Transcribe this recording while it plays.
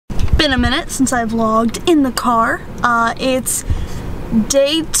been a minute since I vlogged in the car. It's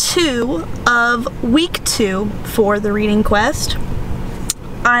day 2 of week 2 for the reading quest.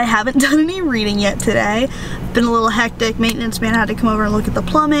 I haven't done any reading yet today. Been a little hectic. Maintenance man had to come over and look at the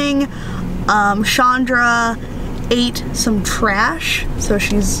plumbing. Chandra ate some trash, so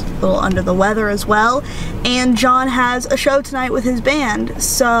she's a little under the weather as well. And John has a show tonight with his band,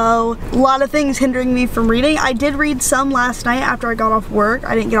 so a lot of things hindering me from reading. I did read some last night after I got off work.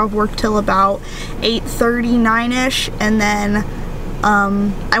 I didn't get off work till about 8:39ish, and then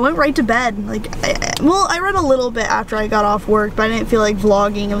I went right to bed. I read a little bit after I got off work, but I didn't feel like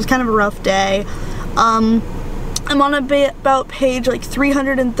vlogging. It was kind of a rough day. I'm on about page like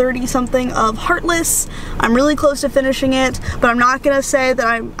 330 something of Heartless. I'm really close to finishing it, but I'm not gonna say that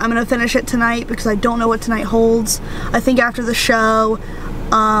I'm gonna finish it tonight because I don't know what tonight holds. I think after the show,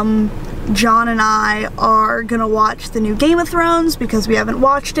 John and I are gonna watch the new Game of Thrones because we haven't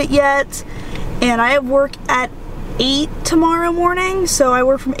watched it yet, and I have work at 8 tomorrow morning, so I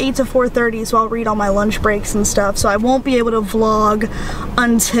work from 8 to 4:30, so I'll read on my lunch breaks and stuff, so I won't be able to vlog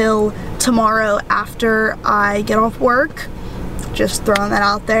until tomorrow after I get off work. Just throwing that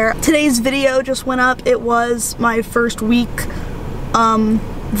out there. Today's video just went up. It was my first week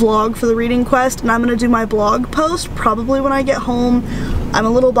vlog for the reading quest, and I'm gonna do my blog post probably when I get home. I'm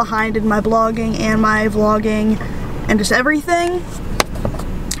a little behind in my blogging and my vlogging and just everything.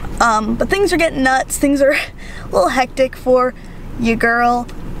 But things are getting nuts. Things are a little hectic for your girl,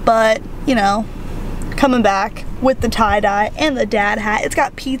 but you know, coming back with the tie-dye and the dad hat. It's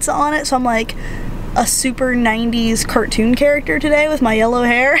got pizza on it, so I'm like a super 90s cartoon character today with my yellow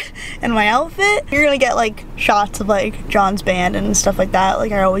hair and my outfit. You're gonna get like shots of like John's band and stuff like that,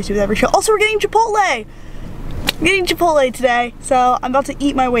 like I always do with every show. Also, we're getting Chipotle! I'm getting Chipotle today, so I'm about to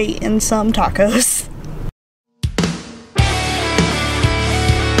eat my weight in some tacos.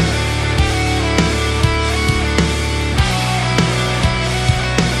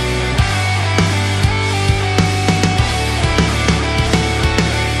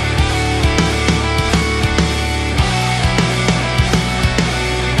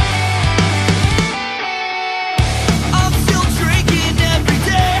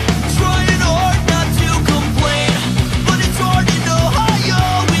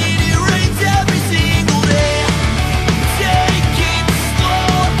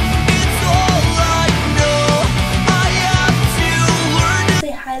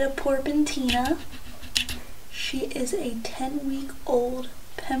 She is a 10-week-old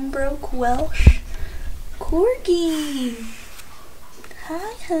Pembroke Welsh Corgi.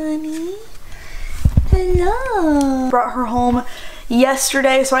 Hi, honey. Hello. Brought her home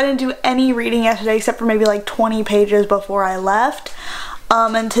yesterday, so I didn't do any reading yesterday except for maybe like 20 pages before I left.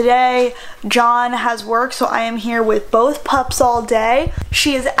 And today John has work, so I am here with both pups all day.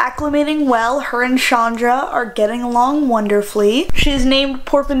 She is acclimating well. Her and Chandra are getting along wonderfully. She is named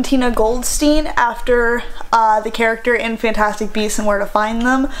Porpentina Goldstein after the character in Fantastic Beasts and Where to Find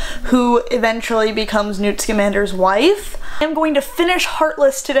Them, who eventually becomes Newt Scamander's wife. I'm going to finish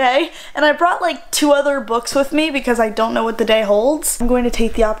Heartless today, and I brought like 2 other books with me because I don't know what the day holds. I'm going to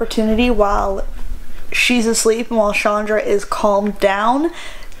take the opportunity while she's asleep and while Chandra is calmed down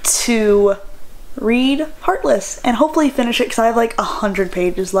to read Heartless and hopefully finish it because I have like 100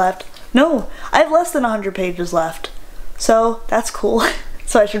 pages left. No, I have less than 100 pages left. So that's cool.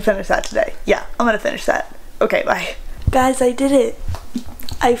 So I should finish that today. Yeah, I'm gonna finish that. Okay, bye. Guys, I did it.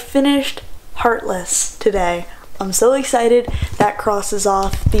 I finished Heartless today. I'm so excited. That crosses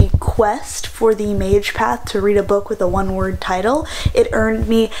off the quest for the Mage Path to read a book with a 1-word title. It earned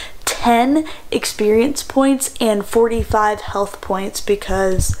me 10 experience points and 45 health points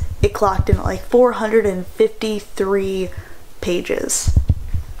because it clocked in at like 453 pages.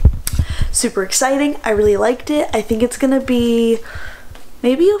 Super exciting. I really liked it. I think it's gonna be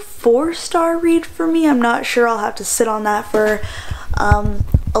maybe a 4-star read for me. I'm not sure. I'll have to sit on that for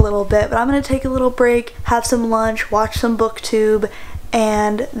a little bit, but I'm gonna take a little break, have some lunch, watch some booktube,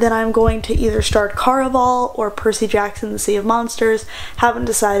 and then I'm going to either start Caraval or Percy Jackson, The Sea of Monsters. Haven't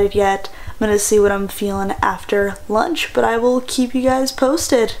decided yet. I'm gonna see what I'm feeling after lunch, but I will keep you guys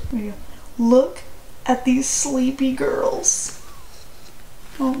posted. Look at these sleepy girls.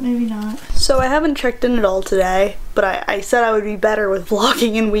 Oh, maybe not. So I haven't checked in at all today, but I said I would be better with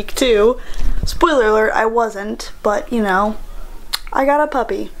vlogging in week 2. Spoiler alert, I wasn't, but you know, I got a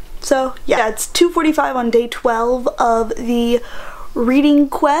puppy. So yeah, it's 2:45 on day 12 of the reading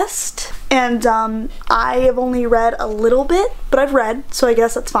quest, and I have only read a little bit, but I've read, so I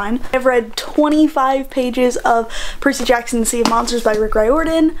guess that's fine. I've read 25 pages of Percy Jackson, The Sea of Monsters by Rick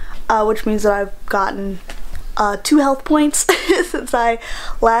Riordan, which means that I've gotten 2 health points since I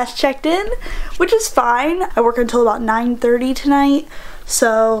last checked in, which is fine. I work until about 9:30 tonight,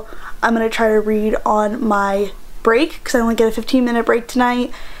 so I'm gonna try to read on my break because I only get a 15-minute break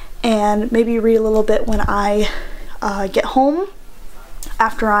tonight, and maybe read a little bit when I get home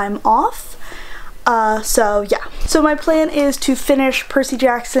after I'm off. So yeah. So my plan is to finish Percy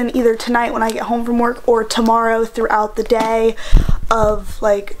Jackson either tonight when I get home from work or tomorrow throughout the day of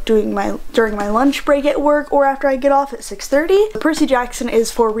like during my lunch break at work or after I get off at 6:30. Percy Jackson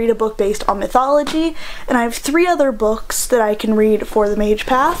is for read a book based on mythology, and I have 3 other books that I can read for the Mage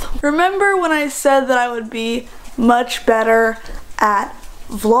Path. Remember when I said that I would be much better at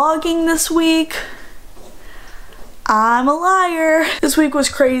vlogging this week? I'm a liar. This week was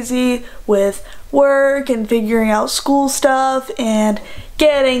crazy with work and figuring out school stuff and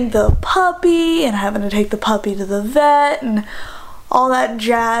getting the puppy and having to take the puppy to the vet and all that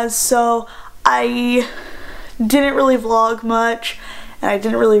jazz, so I didn't really vlog much and I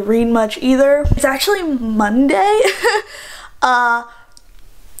didn't really read much either. It's actually Monday and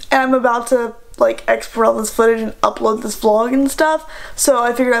I'm about to like export all this footage and upload this vlog and stuff, so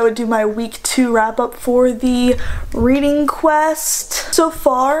I figured I would do my week 2 wrap up for the reading quest. So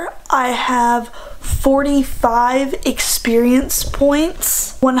far I have 45 experience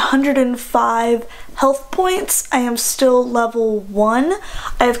points, 105 health points. I am still level 1.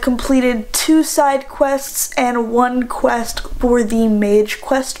 I have completed 2 side quests and 1 quest for the mage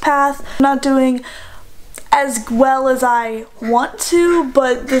quest path. I'm not doing as well as I want to,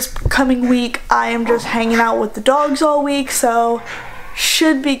 but this coming week I am just hanging out with the dogs all week, so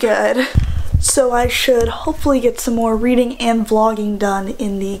should be good. So I should hopefully get some more reading and vlogging done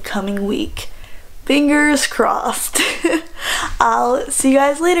in the coming week. Fingers crossed. I'll see you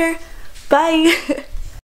guys later. Bye.